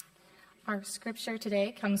Our scripture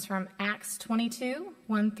today comes from Acts 22,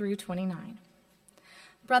 1 through 29.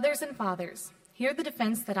 Brothers and fathers, hear the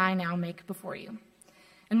defense that I now make before you.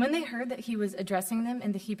 And when they heard that he was addressing them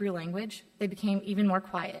in the Hebrew language, they became even more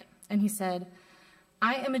quiet. And he said,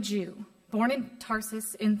 I am a Jew, born in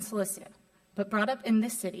Tarsus in Cilicia, but brought up in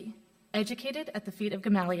this city, educated at the feet of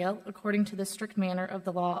Gamaliel according to the strict manner of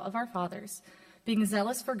the law of our fathers, being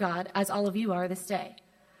zealous for God as all of you are this day.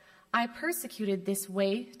 I persecuted this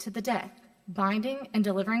way to the death, binding and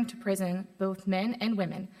delivering to prison both men and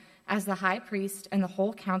women, as the high priest and the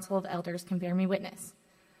whole council of elders can bear me witness.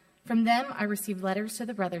 From them I received letters to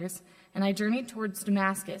the brothers, and I journeyed towards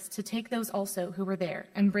Damascus to take those also who were there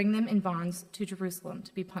and bring them in bonds to Jerusalem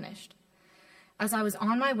to be punished. As I was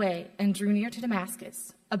on my way and drew near to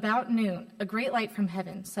Damascus, about noon a great light from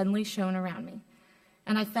heaven suddenly shone around me.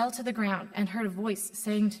 And I fell to the ground and heard a voice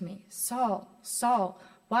saying to me, Saul, Saul,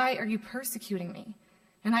 why are you persecuting me?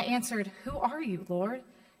 And I answered, Who are you, Lord?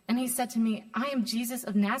 And he said to me, I am Jesus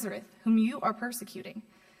of Nazareth, whom you are persecuting.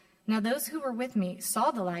 Now those who were with me saw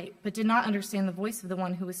the light, but did not understand the voice of the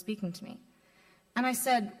one who was speaking to me. And I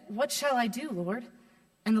said, What shall I do, Lord?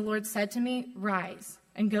 And the Lord said to me, Rise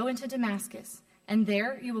and go into Damascus, and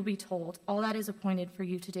there you will be told all that is appointed for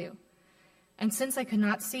you to do. And since I could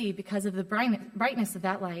not see because of the brightness of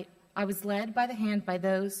that light, I was led by the hand by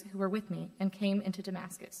those who were with me and came into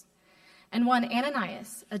Damascus. And one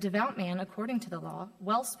Ananias, a devout man according to the law,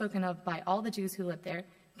 well spoken of by all the Jews who lived there,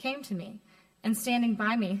 came to me, and standing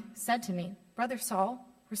by me said to me, Brother Saul,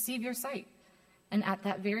 receive your sight. And at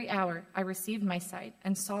that very hour I received my sight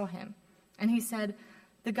and saw him. And he said,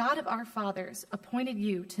 The God of our fathers appointed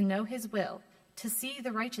you to know his will, to see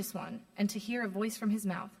the righteous one, and to hear a voice from his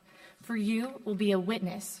mouth. For you will be a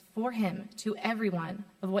witness for him to everyone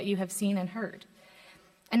of what you have seen and heard.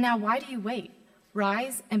 And now why do you wait?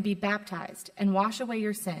 Rise and be baptized and wash away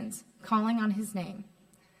your sins, calling on his name.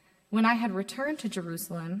 When I had returned to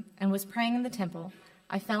Jerusalem and was praying in the temple,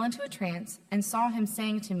 I fell into a trance and saw him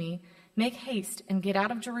saying to me, Make haste and get out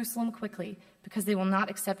of Jerusalem quickly, because they will not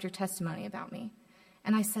accept your testimony about me.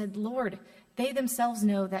 And I said, Lord, they themselves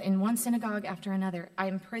know that in one synagogue after another I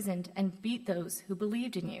imprisoned and beat those who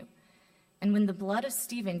believed in you. And when the blood of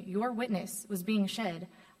Stephen, your witness, was being shed,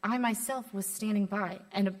 I myself was standing by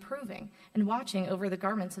and approving and watching over the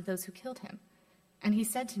garments of those who killed him. And he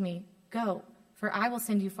said to me, Go, for I will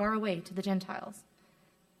send you far away to the Gentiles.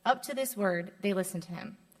 Up to this word they listened to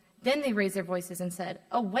him. Then they raised their voices and said,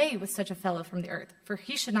 Away with such a fellow from the earth, for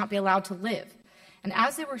he should not be allowed to live. And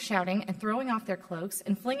as they were shouting and throwing off their cloaks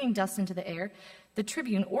and flinging dust into the air, the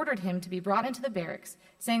tribune ordered him to be brought into the barracks,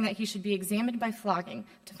 saying that he should be examined by flogging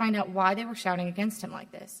to find out why they were shouting against him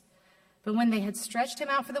like this. But when they had stretched him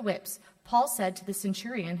out for the whips, Paul said to the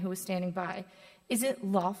centurion who was standing by, Is it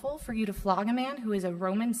lawful for you to flog a man who is a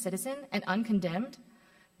Roman citizen and uncondemned?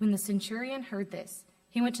 When the centurion heard this,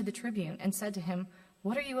 he went to the tribune and said to him,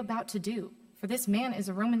 What are you about to do? For this man is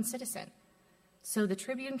a Roman citizen. So the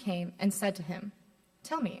tribune came and said to him,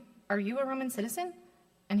 Tell me, are you a Roman citizen?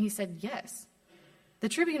 And he said, Yes. The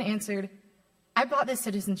tribune answered, I bought this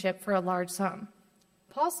citizenship for a large sum.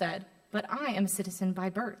 Paul said, But I am a citizen by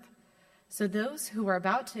birth. So those who were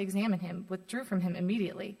about to examine him withdrew from him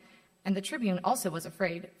immediately, and the tribune also was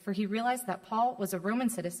afraid, for he realized that Paul was a Roman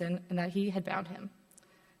citizen and that he had bound him.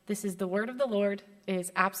 This is the word of the Lord. It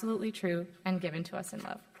is absolutely true and given to us in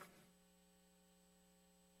love.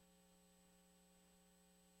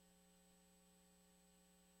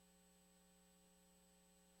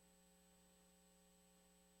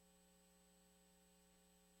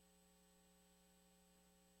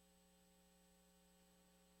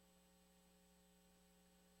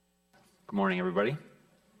 Good morning, everybody.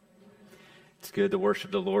 It's good to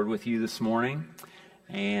worship the Lord with you this morning.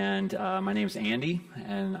 And my name is Andy,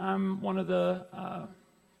 and I'm one of the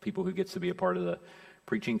people who gets to be a part of the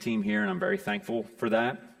preaching team here, and I'm very thankful for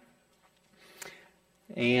that.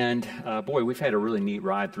 And boy, we've had a really neat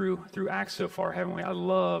ride through Acts so far, haven't we? I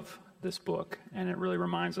love this book, and it really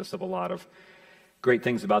reminds us of a lot of great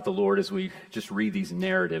things about the Lord as we just read these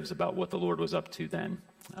narratives about what the Lord was up to then.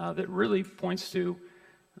 That really points to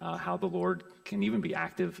how the Lord can even be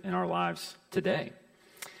active in our lives today.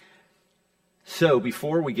 So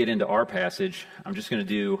before we get into our passage, I'm just going to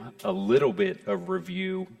do a little bit of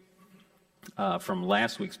review from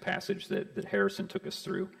last week's passage that Harrison took us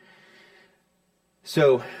through.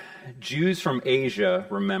 So Jews from Asia,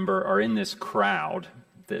 remember, are in this crowd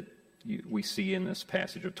that we see in this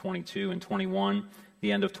passage of 22 and 21,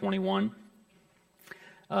 the end of 21.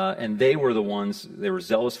 And they were the ones, they were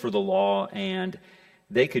zealous for the law, and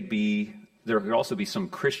they're there could also be some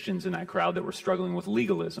Christians in that crowd that were struggling with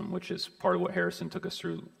legalism, which is part of what Harrison took us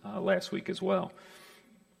through last week as well.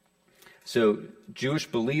 So Jewish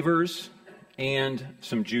believers and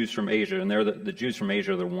some Jews from Asia, and they're the Jews from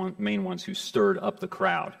Asia are the main ones who stirred up the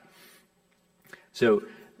crowd. So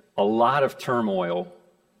a lot of turmoil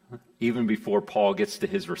even before Paul gets to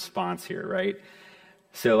his response here, right?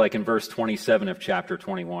 So like in verse 27 of chapter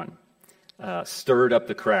 21, stirred up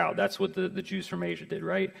the crowd. That's what the Jews from Asia did,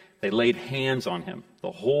 right? They laid hands on him.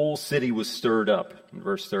 The whole city was stirred up, in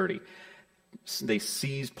verse 30. They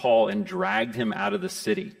seized Paul and dragged him out of the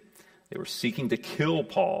city. They were seeking to kill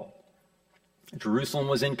Paul. Jerusalem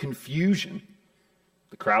was in confusion.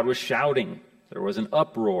 The crowd was shouting. There was an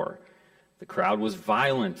uproar. The crowd was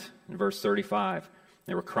violent, in verse 35.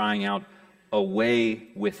 They were crying out, "Away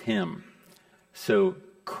with him." So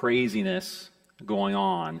craziness going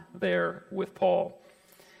on there with Paul.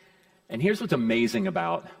 And here's what's amazing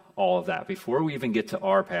about all of that. Before we even get to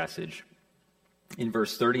our passage, in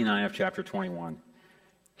verse 39 of chapter 21,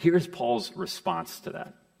 here's Paul's response to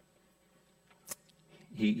that.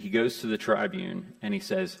 He goes to the tribune and he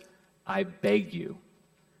says, "I beg you,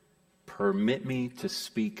 permit me to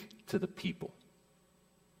speak to the people."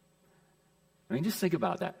 I mean, just think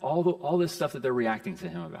about that. All this stuff that they're reacting to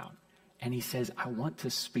him about. And he says, "I want to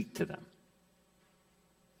speak to them."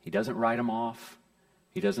 He doesn't write them off.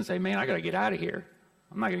 He doesn't say, "Man, I got to get out of here.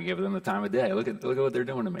 I'm not going to give them the time of day. Look at what they're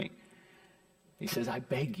doing to me." He says, "I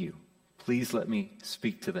beg you, please let me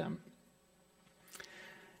speak to them."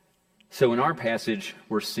 So in our passage,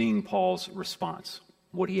 we're seeing Paul's response,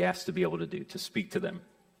 what he asked to be able to do, to speak to them.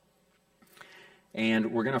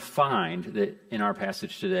 And we're going to find that in our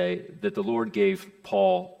passage today that the Lord gave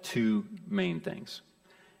Paul two main things.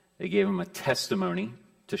 They gave him a testimony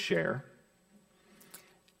to share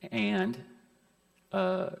and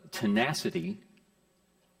tenacity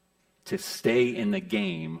to stay in the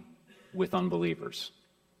game with unbelievers.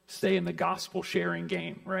 Stay in the gospel sharing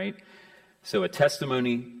game, right? So a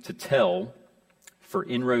testimony to tell for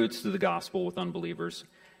inroads to the gospel with unbelievers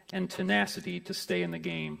and tenacity to stay in the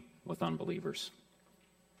game with unbelievers.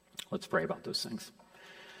 Let's pray about those things.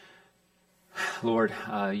 Lord,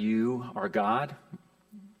 you are God,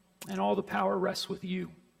 and all the power rests with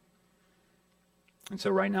you. And so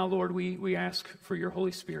right now, Lord, we ask for your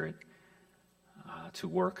Holy Spirit to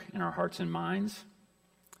work in our hearts and minds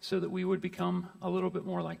so that we would become a little bit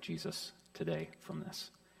more like Jesus today from this.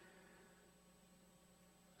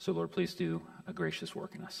 So, Lord, please do a gracious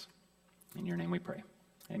work in us. In your name we pray.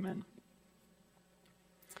 Amen.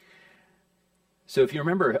 So if you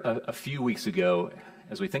remember a few weeks ago,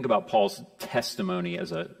 as we think about Paul's testimony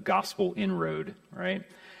as a gospel inroad, right?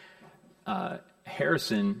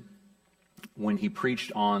 Harrison, when he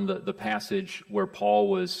preached on the passage where Paul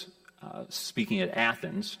was speaking at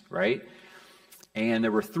Athens, right? And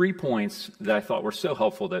there were 3 points that I thought were so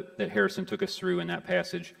helpful that Harrison took us through in that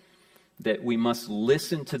passage, that we must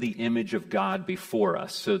listen to the image of God before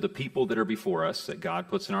us. So the people that are before us, that God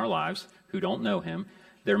puts in our lives, who don't know him,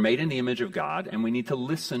 they're made in the image of God, and we need to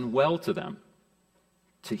listen well to them,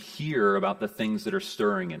 to hear about the things that are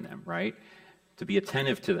stirring in them, right? To be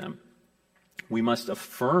attentive to them. We must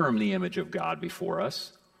affirm the image of God before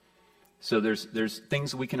us. So there's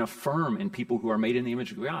things we can affirm in people who are made in the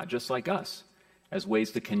image of God, just like us, as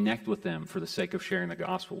ways to connect with them for the sake of sharing the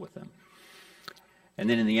gospel with them. And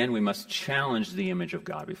then in the end, we must challenge the image of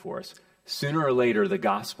God before us. Sooner or later, the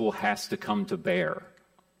gospel has to come to bear,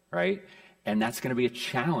 right? And that's going to be a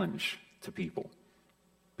challenge to people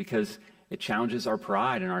because it challenges our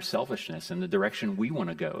pride and our selfishness and the direction we want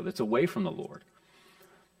to go that's away from the Lord.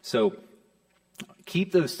 So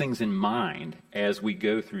keep those things in mind as we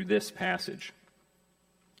go through this passage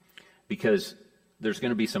because there's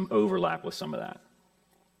going to be some overlap with some of that.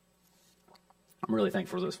 I'm really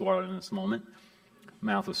thankful for this water in this moment.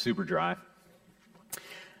 Mouth was super dry.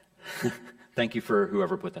 Thank you for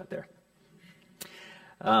whoever put that there.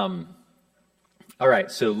 All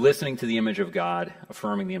right, so listening to the image of God,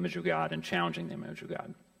 affirming the image of God, and challenging the image of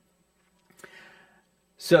God.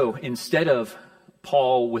 So instead of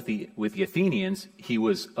Paul with the Athenians, he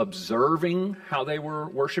was observing how they were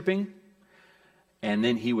worshiping, and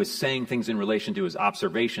then he was saying things in relation to his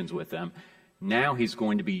observations with them. Now he's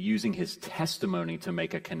going to be using his testimony to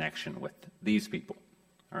make a connection with these people.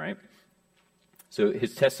 All right? So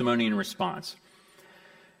his testimony and response.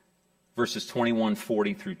 Verses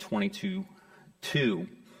 21:40 through 22:2.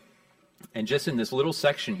 And just in this little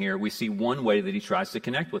section here, we see one way that he tries to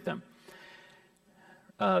connect with them.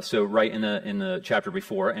 So right in the chapter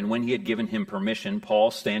before, and when he had given him permission,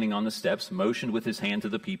 Paul, standing on the steps, motioned with his hand to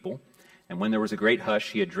the people. And when there was a great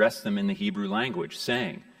hush, he addressed them in the Hebrew language,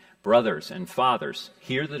 saying, "Brothers and fathers,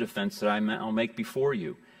 hear the defense that I'll make before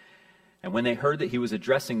you." And when they heard that he was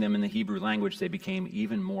addressing them in the Hebrew language, they became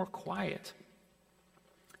even more quiet.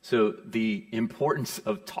 So the importance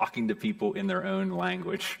of talking to people in their own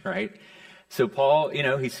language, right? So Paul,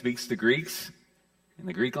 he speaks to Greeks in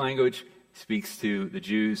the Greek language, speaks to the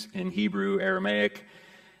Jews in Hebrew, Aramaic,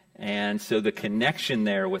 and so the connection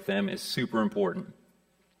there with them is super important.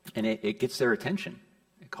 And it gets their attention.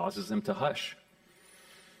 It causes them to hush.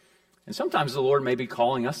 And sometimes the Lord may be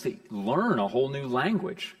calling us to learn a whole new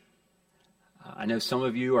language. I know some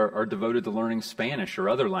of you are devoted to learning Spanish or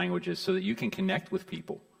other languages so that you can connect with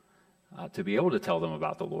people, to be able to tell them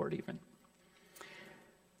about the Lord even.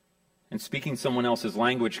 And speaking someone else's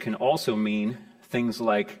language can also mean things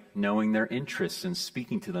like knowing their interests and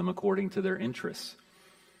speaking to them according to their interests,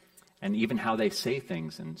 and even how they say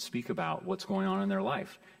things and speak about what's going on in their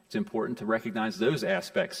life. It's important to recognize those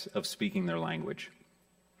aspects of speaking their language.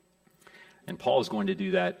 And Paul is going to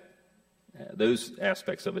do that, those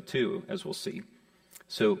aspects of it too, as we'll see.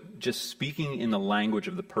 So just speaking in the language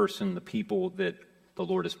of the person, the people that the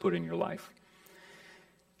Lord has put in your life.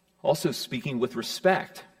 Also speaking with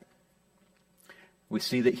respect. We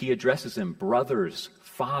see that he addresses them, brothers,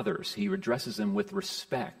 fathers. He addresses them with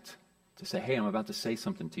respect to say, hey, I'm about to say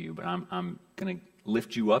something to you, but I'm going to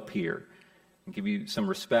lift you up here and give you some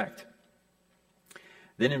respect.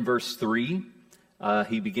 Then in verse 3,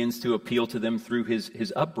 he begins to appeal to them through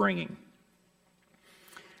his upbringing.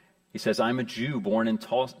 He says, I'm a Jew born in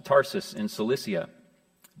Tarsus in Cilicia,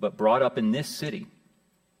 but brought up in this city.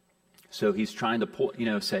 So he's trying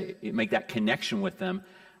to make that connection with them.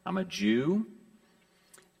 I'm a Jew,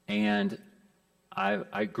 and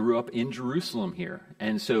I grew up in Jerusalem here.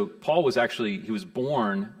 And so Paul he was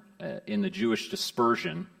born in the Jewish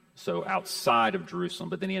dispersion, so outside of Jerusalem,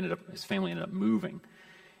 but then his family ended up moving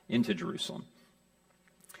into Jerusalem.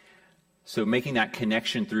 So making that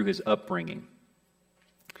connection through his upbringing.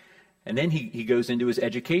 And then he goes into his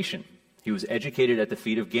education. He was educated at the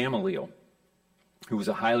feet of Gamaliel, who was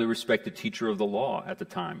a highly respected teacher of the law at the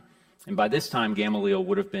time. And by this time, Gamaliel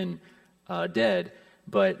would have been dead,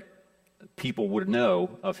 but people would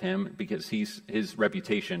know of him because his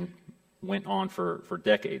reputation went on for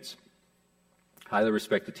decades. Highly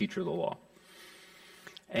respected teacher of the law.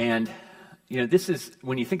 And, this is,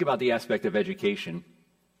 when you think about the aspect of education,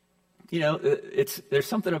 there's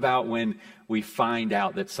something about when we find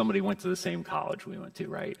out that somebody went to the same college we went to,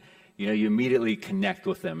 right? You immediately connect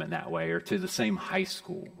with them in that way, or to the same high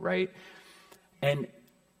school, right? And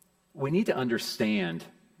we need to understand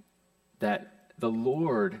that the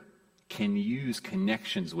Lord can use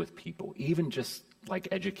connections with people, even just like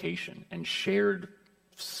education and shared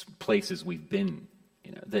places we've been,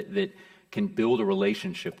 that can build a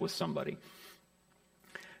relationship with somebody.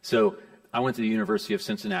 So I went to the University of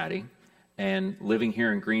Cincinnati, and living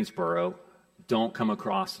here in Greensboro, don't come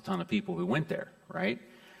across a ton of people who went there, right?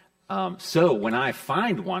 So when I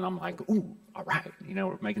find one, I'm like, ooh, all right,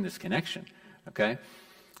 we're making this connection, okay?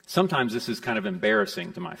 Sometimes this is kind of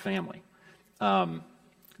embarrassing to my family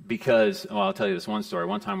because, I'll tell you this one story.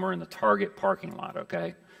 One time we're in the Target parking lot,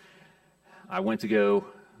 okay? I went to go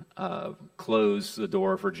close the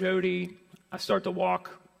door for Jody. I start to walk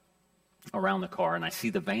around the car, and I see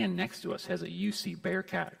the van next to us has a UC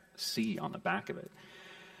Bearcat C on the back of it.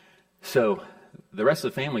 So the rest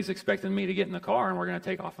of the family's expecting me to get in the car and we're going to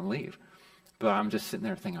take off and leave. But I'm just sitting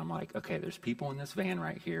there thinking, I'm like, okay, there's people in this van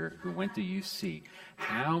right here who went to UC.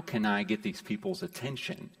 How can I get these people's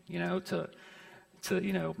attention,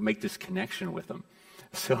 to make this connection with them?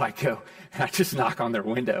 So I just knock on their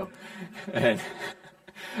window, and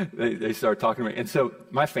they start talking to me. And so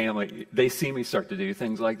my family, they see me start to do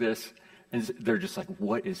things like this, and they're just like,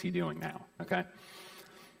 what is he doing now? Okay.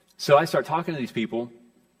 So I start talking to these people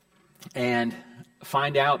and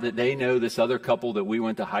find out that they know this other couple that we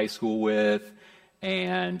went to high school with,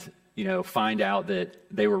 and, find out that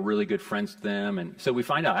they were really good friends with them. And so we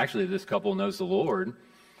find out actually this couple knows the Lord,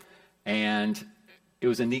 and it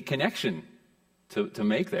was a neat connection to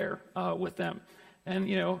make there with them. And,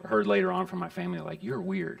 heard later on from my family, like, you're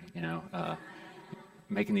weird,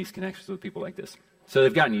 making these connections with people like this. So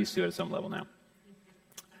they've gotten used to it at some level now.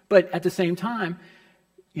 But at the same time,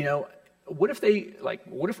 what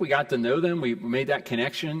if we got to know them, we made that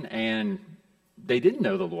connection, and they didn't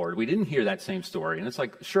know the Lord? We didn't hear that same story. And it's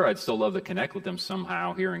like, sure, I'd still love to connect with them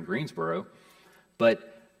somehow here in Greensboro.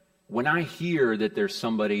 But when I hear that there's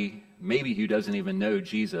somebody maybe who doesn't even know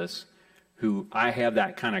Jesus, who I have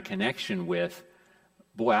that kind of connection with,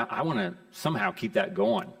 boy, I want to somehow keep that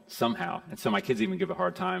going, somehow. And so my kids even give a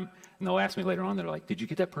hard time, and they'll ask me later on, they're like, did you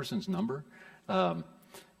get that person's number?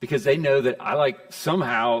 because they know that I like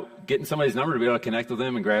somehow getting somebody's number to be able to connect with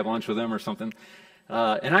them and grab lunch with them or something.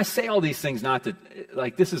 And I say all these things not to,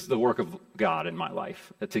 like, this is the work of God in my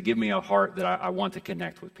life, to give me a heart that I want to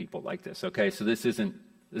connect with people like this, okay? So this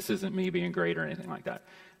isn't me being great or anything like that.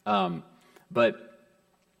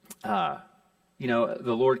 You know,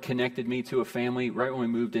 the Lord connected me to a family right when we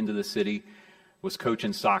moved into the city, was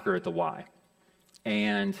coaching soccer at the Y.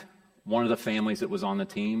 And one of the families that was on the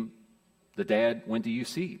team, the dad went to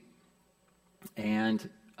UC and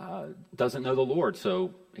doesn't know the Lord.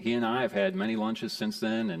 So he and I have had many lunches since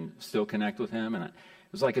then and still connect with him. And it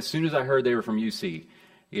was like as soon as I heard they were from UC,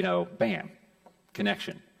 you know, bam,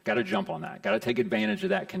 connection. Got to jump on that. Got to take advantage of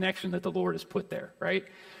that connection that the Lord has put there, right?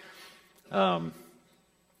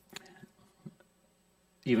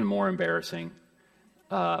 Even more embarrassing,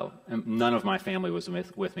 none of my family was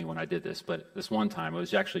with me when I did this, but this one time, it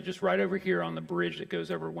was actually just right over here on the bridge that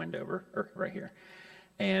goes over Wendover, or right here.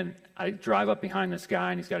 And I drive up behind this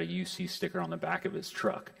guy, and he's got a UC sticker on the back of his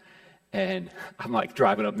truck. And I'm like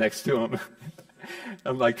driving up next to him.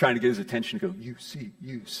 I'm like trying to get his attention to go, UC,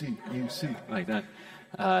 UC, UC, like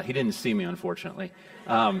that. He didn't see me, unfortunately.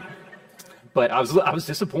 But I was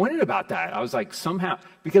disappointed about that. I was like, somehow,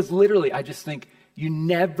 because literally I just think, you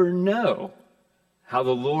never know how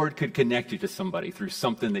the Lord could connect you to somebody through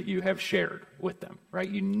something that you have shared with them, right?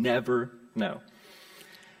 You never know.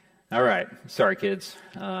 All right. Sorry, kids.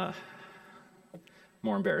 More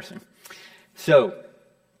embarrassing. So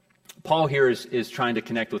Paul here is trying to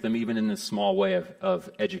connect with them even in this small way of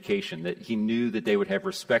education that he knew that they would have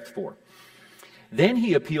respect for. Then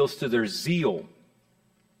he appeals to their zeal.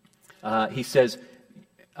 He says,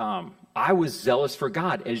 I was zealous for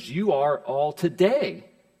God, as you are all today.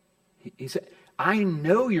 He said, I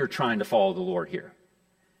know you're trying to follow the Lord here.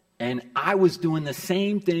 And I was doing the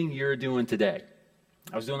same thing you're doing today.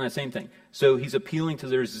 I was doing that same thing. So he's appealing to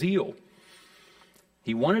their zeal.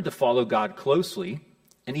 He wanted to follow God closely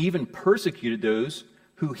and even persecuted those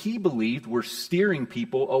who he believed were steering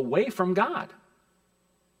people away from God.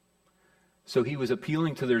 So he was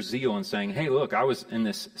appealing to their zeal and saying, hey, look, I was in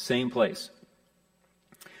this same place.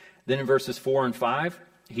 Then in verses 4 and 5,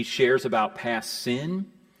 he shares about past sin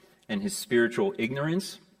and his spiritual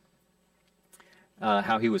ignorance,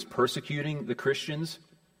 how he was persecuting the Christians,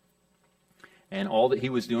 and all that he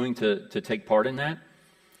was doing to take part in that.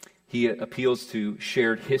 He appeals to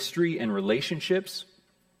shared history and relationships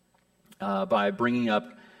by bringing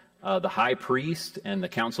up the high priest and the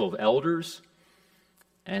council of elders.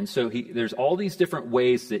 And so there's all these different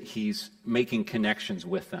ways that he's making connections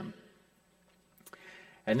with them.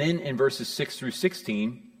 And then in verses 6 through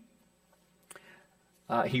 16,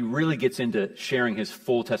 he really gets into sharing his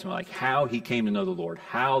full testimony, like how he came to know the Lord,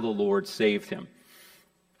 how the Lord saved him.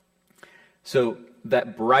 So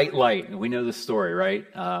that bright light, and we know this story, right?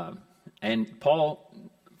 And Paul,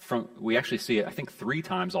 we actually see it, I think, 3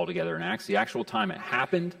 times altogether in Acts. The actual time it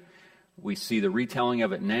happened, we see the retelling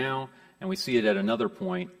of it now, and we see it at another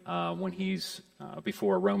point when he's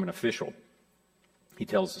before a Roman official. He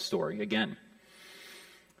tells the story again.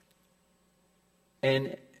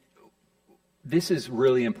 And this is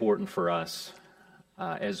really important for us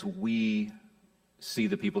as we see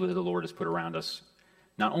the people that the Lord has put around us,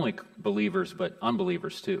 not only believers, but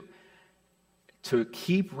unbelievers too, to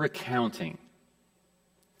keep recounting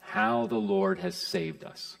how the Lord has saved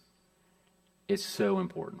us. It's so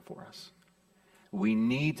important for us. We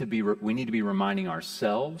need to be reminding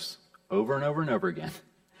ourselves over and over and over again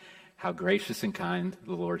how gracious and kind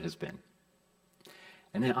the Lord has been.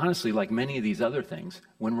 And then honestly, like many of these other things,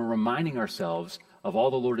 when we're reminding ourselves of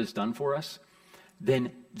all the Lord has done for us,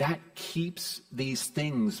 then that keeps these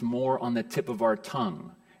things more on the tip of our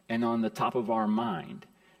tongue and on the top of our mind.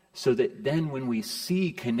 So that then when we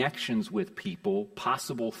see connections with people,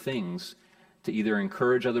 possible things to either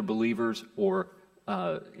encourage other believers or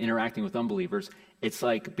interacting with unbelievers, it's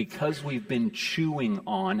like because we've been chewing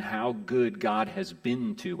on how good God has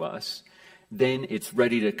been to us, then it's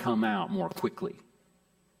ready to come out more quickly.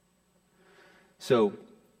 So,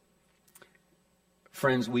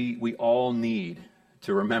 friends, we all need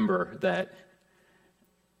to remember that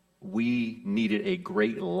we needed a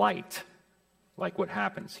great light, like what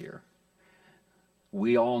happens here.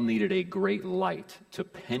 We all needed a great light to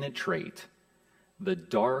penetrate the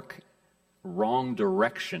dark, wrong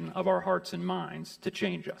direction of our hearts and minds to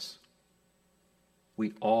change us.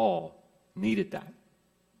 We all needed that.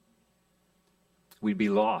 We'd be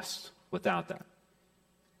lost without that.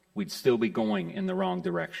 We'd still be going in the wrong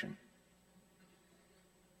direction.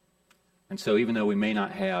 And so even though we may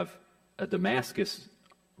not have a Damascus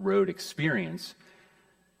Road experience,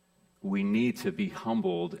 we need to be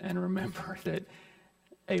humbled and remember that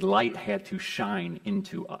a light had to shine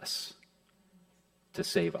into us to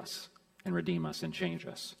save us and redeem us and change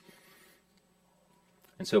us.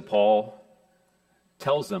 And so Paul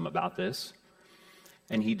tells them about this,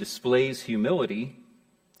 and he displays humility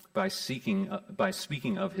by speaking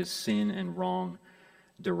of his sin and wrong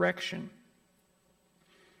direction.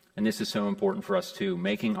 And this is so important for us too,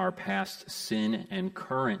 making our past sin and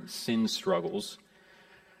current sin struggles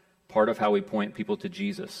part of how we point people to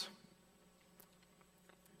Jesus.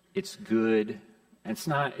 It's good. It's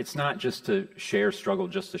not just to share struggle,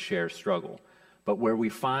 just to share struggle. But where we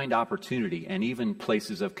find opportunity and even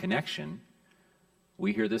places of connection,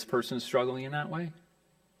 we hear this person's struggling in that way.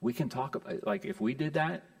 We can talk about, like if we did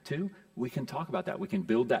that too, we can talk about that. We can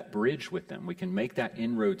build that bridge with them. We can make that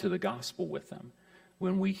inroad to the gospel with them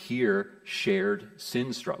when we hear shared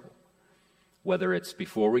sin struggle, whether it's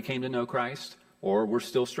before we came to know Christ or we're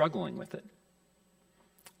still struggling with it.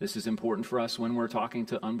 This is important for us when we're talking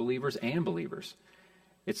to unbelievers and believers.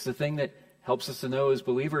 It's the thing that helps us to know as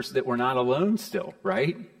believers that we're not alone still,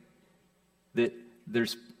 right? That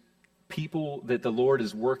there's people that the Lord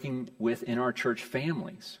is working with in our church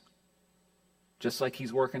families, just like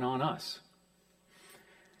he's working on us.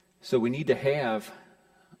 So we need to have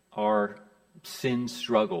our sin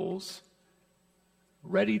struggles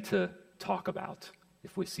ready to talk about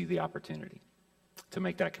if we see the opportunity to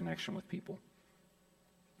make that connection with people.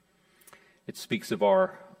 It speaks of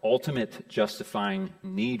our ultimate justifying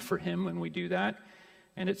need for him when we do that,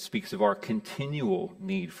 and it speaks of our continual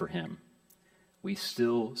need for him. We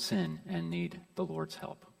still sin and need the Lord's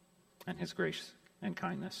help and his grace and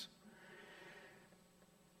kindness.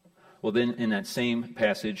 Well, then in that same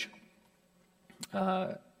passage,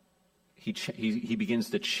 he begins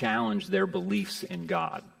to challenge their beliefs in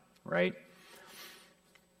God, right?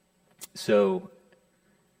 So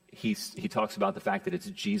he talks about the fact that it's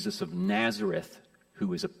Jesus of Nazareth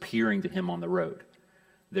who is appearing to him on the road.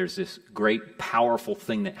 There's this great, powerful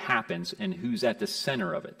thing that happens, and who's at the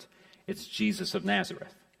center of it? It's Jesus of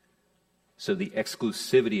Nazareth. So the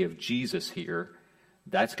exclusivity of Jesus here,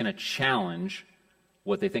 that's going to challenge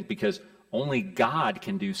what they think, because only God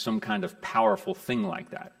can do some kind of powerful thing like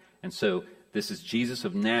that. And so this is Jesus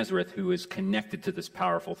of Nazareth who is connected to this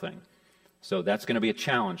powerful thing. So that's going to be a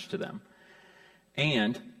challenge to them.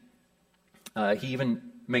 And he even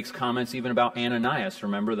makes comments even about Ananias.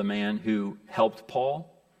 Remember the man who helped Paul?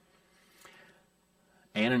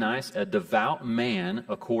 Ananias, a devout man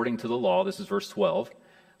according to the law, this is verse 12,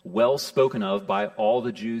 well spoken of by all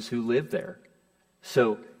the Jews who lived there.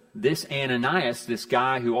 So this Ananias, this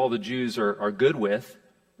guy who all the Jews are good with,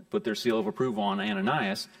 put their seal of approval on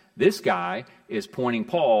Ananias, this guy is pointing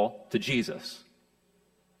Paul to Jesus.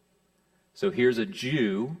 So here's a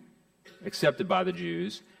Jew, accepted by the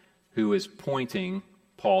Jews, who is pointing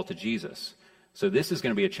Paul to Jesus. So this is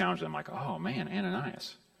going to be a challenge. I'm like, oh man,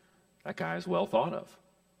 Ananias, that guy is well thought of.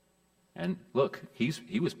 And look,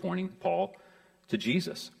 he was pointing Paul to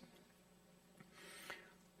Jesus.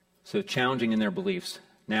 So challenging in their beliefs.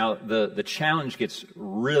 Now the challenge gets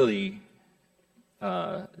really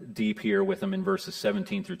deep here with them in verses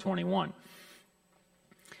 17 through 21.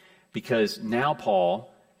 Because now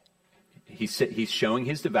Paul, he's showing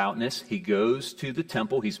his devoutness. He goes to the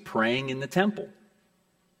temple. He's praying in the temple.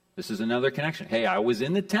 This is another connection. Hey, I was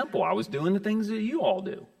in the temple. I was doing the things that you all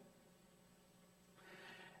do.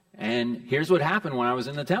 And here's what happened when I was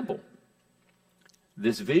in the temple.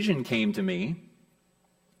 This vision came to me,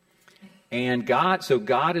 and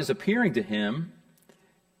God is appearing to him,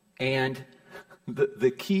 and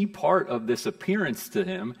the key part of this appearance to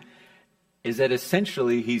him is that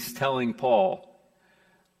essentially he's telling Paul,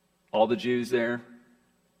 all the Jews there,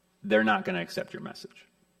 they're not going to accept your message.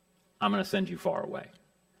 I'm going to send you far away.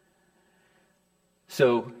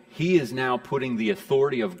 So he is now putting the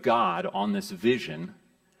authority of God on this vision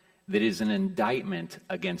that is an indictment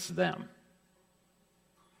against them.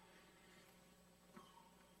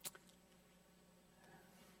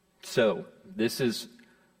 So this is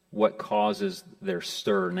what causes their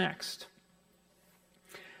stir next.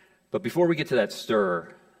 But before we get to that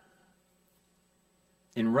stir,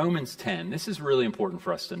 in Romans 10, this is really important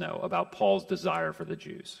for us to know about Paul's desire for the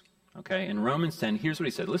Jews. Okay? In Romans 10, here's what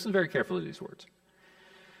he said. Listen very carefully to these words.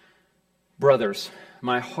 Brothers,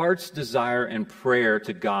 my heart's desire and prayer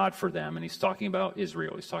to God for them, and he's talking about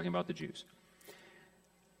Israel, he's talking about the Jews.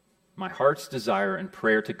 My heart's desire and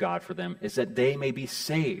prayer to God for them is that they may be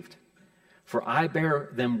saved. For I bear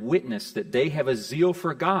them witness that they have a zeal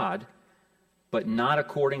for God, but not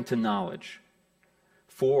according to knowledge.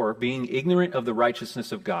 For, being ignorant of the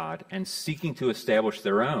righteousness of God and seeking to establish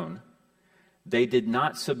their own, they did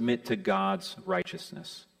not submit to God's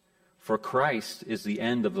righteousness. For Christ is the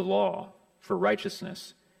end of the law for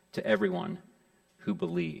righteousness to everyone who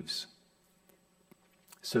believes.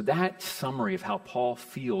 So that summary of how Paul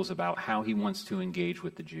feels about how he wants to engage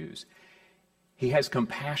with the Jews. He has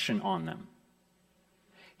compassion on them.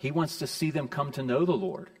 He wants to see them come to know the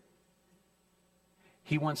Lord.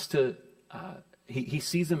 He wants to, he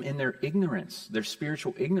sees them in their ignorance, their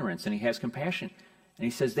spiritual ignorance, and he has compassion. And he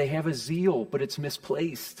says they have a zeal, but it's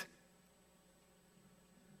misplaced.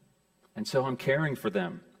 And so I'm caring for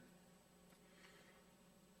them.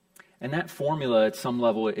 And that formula at some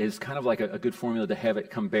level is kind of like a good formula to have it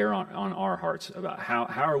come bear on our hearts about how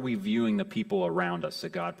are we viewing the people around us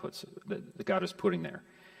that God is putting there.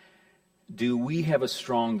 Do we have a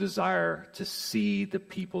strong desire to see the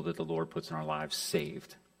people that the Lord puts in our lives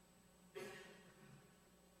saved?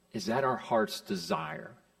 Is that our heart's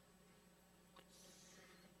desire?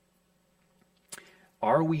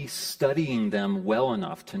 Are we studying them well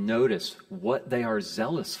enough to notice what they are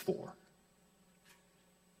zealous for,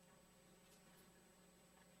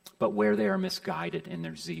 but where they are misguided in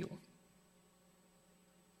their zeal?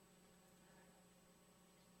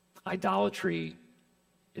 Idolatry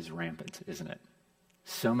is rampant, isn't it?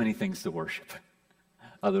 So many things to worship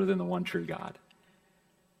other than the one true God.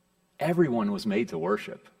 Everyone was made to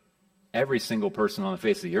worship. Every single person on the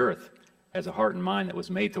face of the earth has a heart and mind that was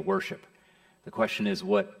made to worship. The question is,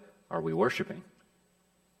 what are we worshiping?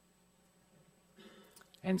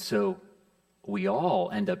 And so we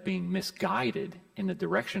all end up being misguided in the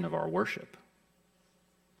direction of our worship.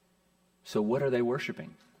 So what are they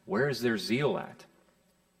worshiping? Where is their zeal at?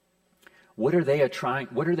 What are they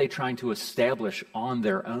trying to establish on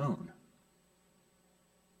their own?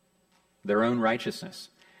 Their own righteousness.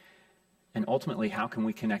 And ultimately, how can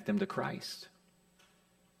we connect them to Christ?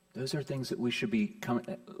 Those are things that we should be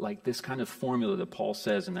like this kind of formula that Paul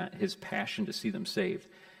says in that his passion to see them saved.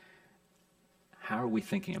 How are we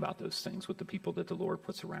thinking about those things with the people that the Lord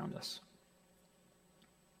puts around us?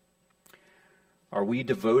 Are we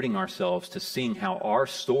devoting ourselves to seeing how our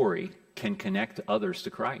story can connect others to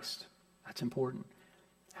Christ? That's important.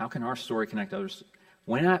 How can our story connect others?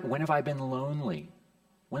 When have I been lonely?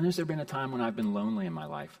 When has there been a time when I've been lonely in my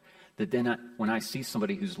life that then when I see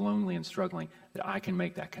somebody who's lonely and struggling, that I can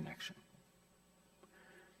make that connection?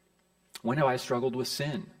 When have I struggled with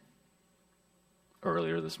sin?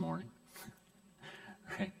 Earlier this morning.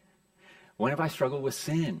 Right? When have I struggled with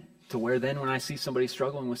sin to where then when I see somebody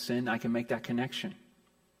struggling with sin, I can make that connection?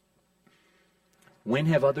 When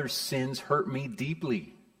have other sins hurt me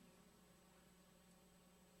deeply?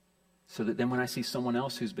 So that then when I see someone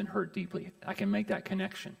else who's been hurt deeply, I can make that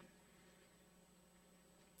connection.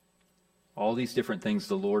 All these different things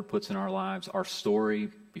the Lord puts in our lives, our story,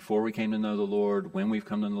 before we came to know the Lord, when we've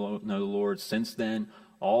come to know the Lord, since then,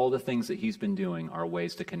 all the things that he's been doing are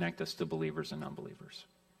ways to connect us to believers and unbelievers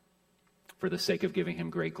for the sake of giving him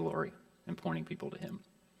great glory and pointing people to him.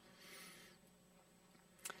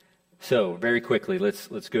 So, very quickly, let's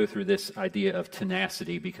go through this idea of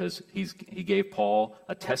tenacity, because he gave Paul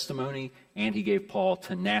a testimony and he gave Paul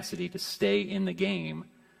tenacity to stay in the game,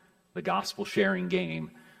 the gospel-sharing game,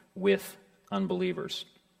 with unbelievers.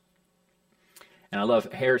 And I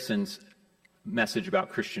love Harrison's message about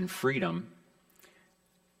Christian freedom.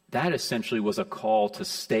 That essentially was a call to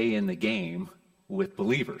stay in the game with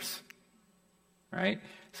believers, right?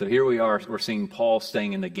 So here we are, we're seeing Paul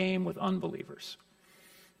staying in the game with unbelievers.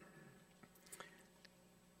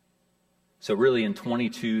 So really in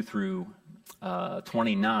 22 through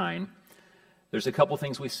 29, there's a couple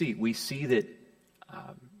things we see. We see that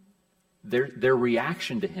their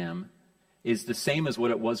reaction to him is the same as what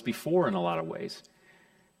it was before in a lot of ways.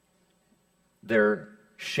 They're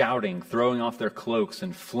shouting, throwing off their cloaks,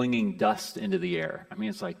 and flinging dust into the air. I mean,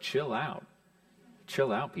 it's like, chill out.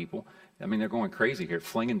 Chill out, people. I mean, they're going crazy here,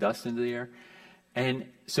 flinging dust into the air. And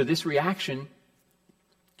so this reaction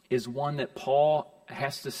is one that Paul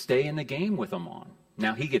has to stay in the game with them on.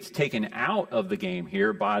 Now, he gets taken out of the game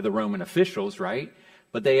here by the Roman officials, right?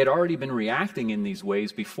 But they had already been reacting in these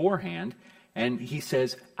ways beforehand. And he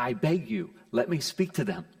says, I beg you, let me speak to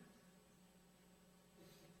them.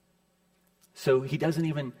 So he doesn't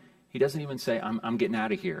even say, I'm getting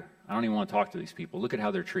out of here. I don't even want to talk to these people. Look at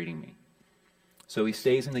how they're treating me. So he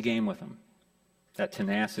stays in the game with them. That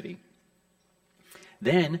tenacity.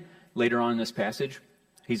 Then, later on in this passage,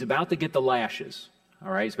 he's about to get the lashes.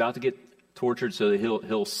 All right, he's about to get tortured so that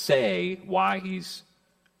he'll say why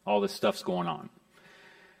all this stuff's going on.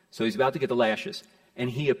 So he's about to get the lashes. And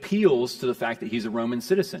he appeals to the fact that he's a Roman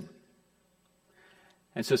citizen.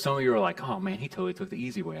 And so some of you are like, oh man, he totally took the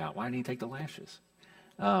easy way out. Why didn't he take the lashes?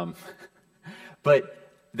 But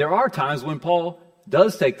there are times when Paul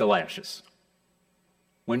does take the lashes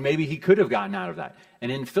when maybe he could have gotten out of that.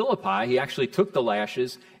 And in Philippi, he actually took the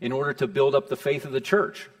lashes in order to build up the faith of the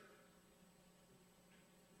church.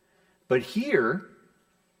 But here,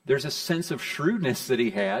 there's a sense of shrewdness that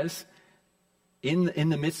he has in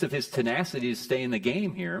the midst of his tenacity to stay in the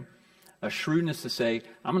game here, a shrewdness to say,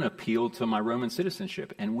 I'm going to appeal to my Roman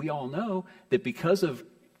citizenship. And we all know that because of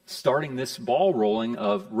starting this ball rolling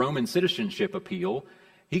of Roman citizenship appeal,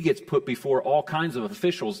 he gets put before all kinds of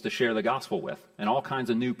officials to share the gospel with, and all kinds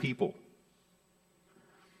of new people.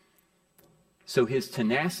 So his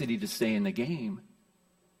tenacity to stay in the game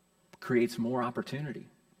creates more opportunity.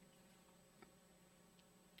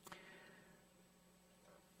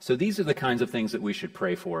 So these are the kinds of things that we should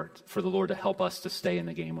pray for the Lord to help us to stay in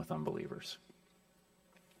the game with unbelievers.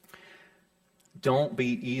 Don't be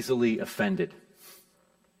easily offended.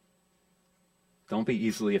 Don't be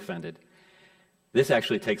easily offended. This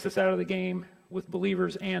actually takes us out of the game with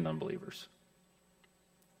believers and unbelievers.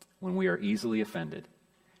 When we are easily offended,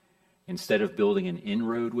 instead of building an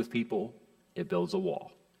inroad with people, it builds a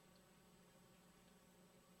wall.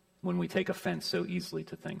 When we take offense so easily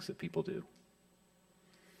to things that people do.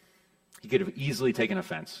 He could have easily taken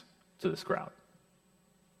offense to this crowd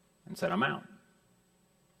and said, I'm out.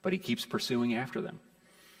 But he keeps pursuing after them.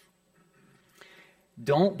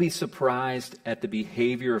 Don't be surprised at the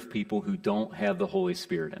behavior of people who don't have the Holy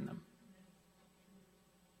Spirit in them.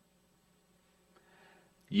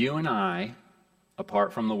 You and I,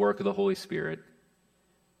 apart from the work of the Holy Spirit,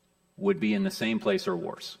 would be in the same place or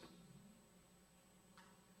worse.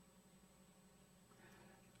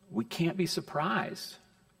 We can't be surprised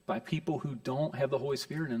by people who don't have the Holy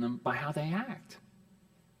Spirit in them by how they act.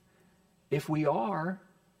 If we are,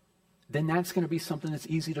 then that's going to be something that's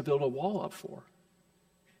easy to build a wall up for.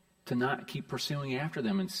 To not keep pursuing after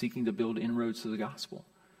them and seeking to build inroads to the gospel.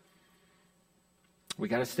 We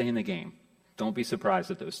got to stay in the game. Don't be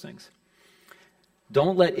surprised at those things.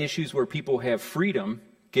 Don't let issues where people have freedom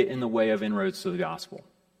get in the way of inroads to the gospel.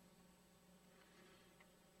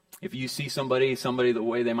 If you see somebody the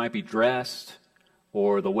way they might be dressed,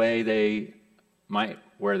 or the way they might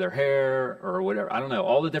wear their hair, or whatever, I don't know,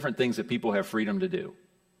 all the different things that people have freedom to do.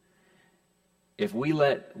 If we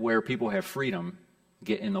let where people have freedom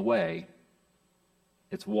get in the way,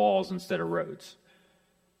 it's walls instead of roads.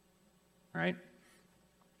 Right?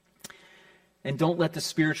 And don't let the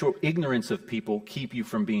spiritual ignorance of people keep you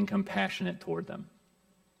from being compassionate toward them.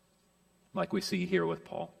 Like we see here with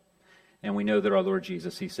Paul. And we know that our Lord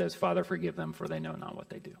Jesus, he says, Father, forgive them, for they know not what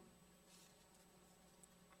they do.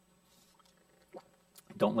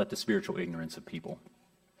 Don't let the spiritual ignorance of people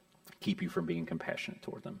keep you from being compassionate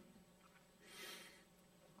toward them.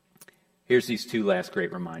 Here's these two last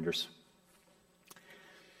great reminders.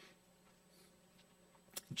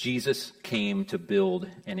 Jesus came to build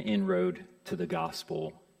an inroad to the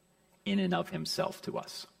gospel in and of himself to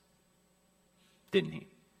us. Didn't he?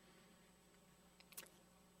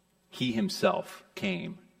 He himself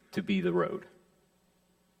came to be the road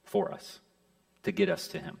for us, to get us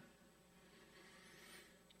to him.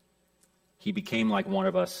 He became like one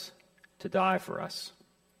of us to die for us.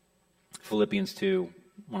 Philippians 2,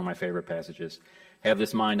 one of my favorite passages. Have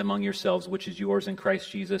this mind among yourselves, which is yours in Christ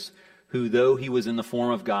Jesus, who, though he was in the form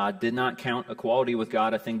of God, did not count equality with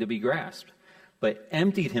God a thing to be grasped, but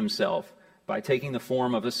emptied himself by taking the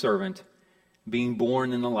form of a servant, being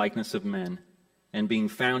born in the likeness of men, and being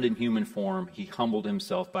found in human form, he humbled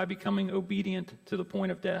himself by becoming obedient to the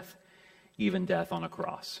point of death, even death on a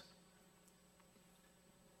cross.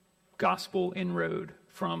 Gospel inroad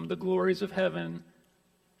from the glories of heaven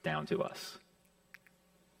down to us.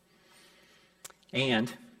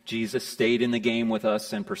 And Jesus stayed in the game with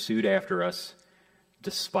us and pursued after us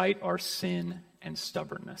despite our sin and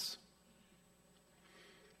stubbornness.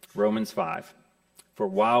 Romans 5. For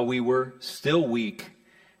while we were still weak,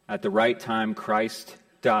 at the right time Christ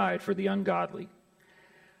died for the ungodly.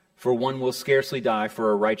 For one will scarcely die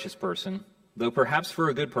for a righteous person, though perhaps for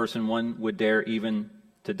a good person one would dare even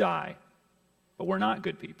to die. But we're not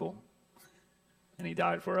good people, and he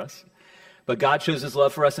died for us. But God shows his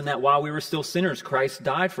love for us in that while we were still sinners, Christ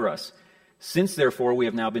died for us. Since, therefore, we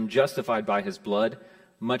have now been justified by his blood,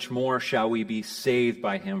 much more shall we be saved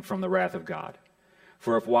by him from the wrath of God.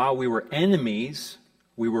 For if while we were enemies,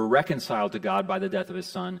 we were reconciled to God by the death of his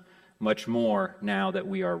Son, much more, now that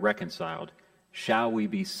we are reconciled, shall we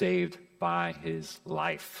be saved by his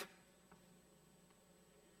life.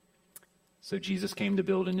 So Jesus came to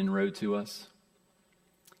build an inroad to us.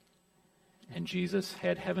 And Jesus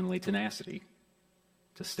had heavenly tenacity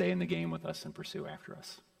to stay in the game with us and pursue after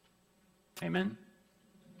us. Amen?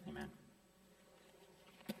 Amen.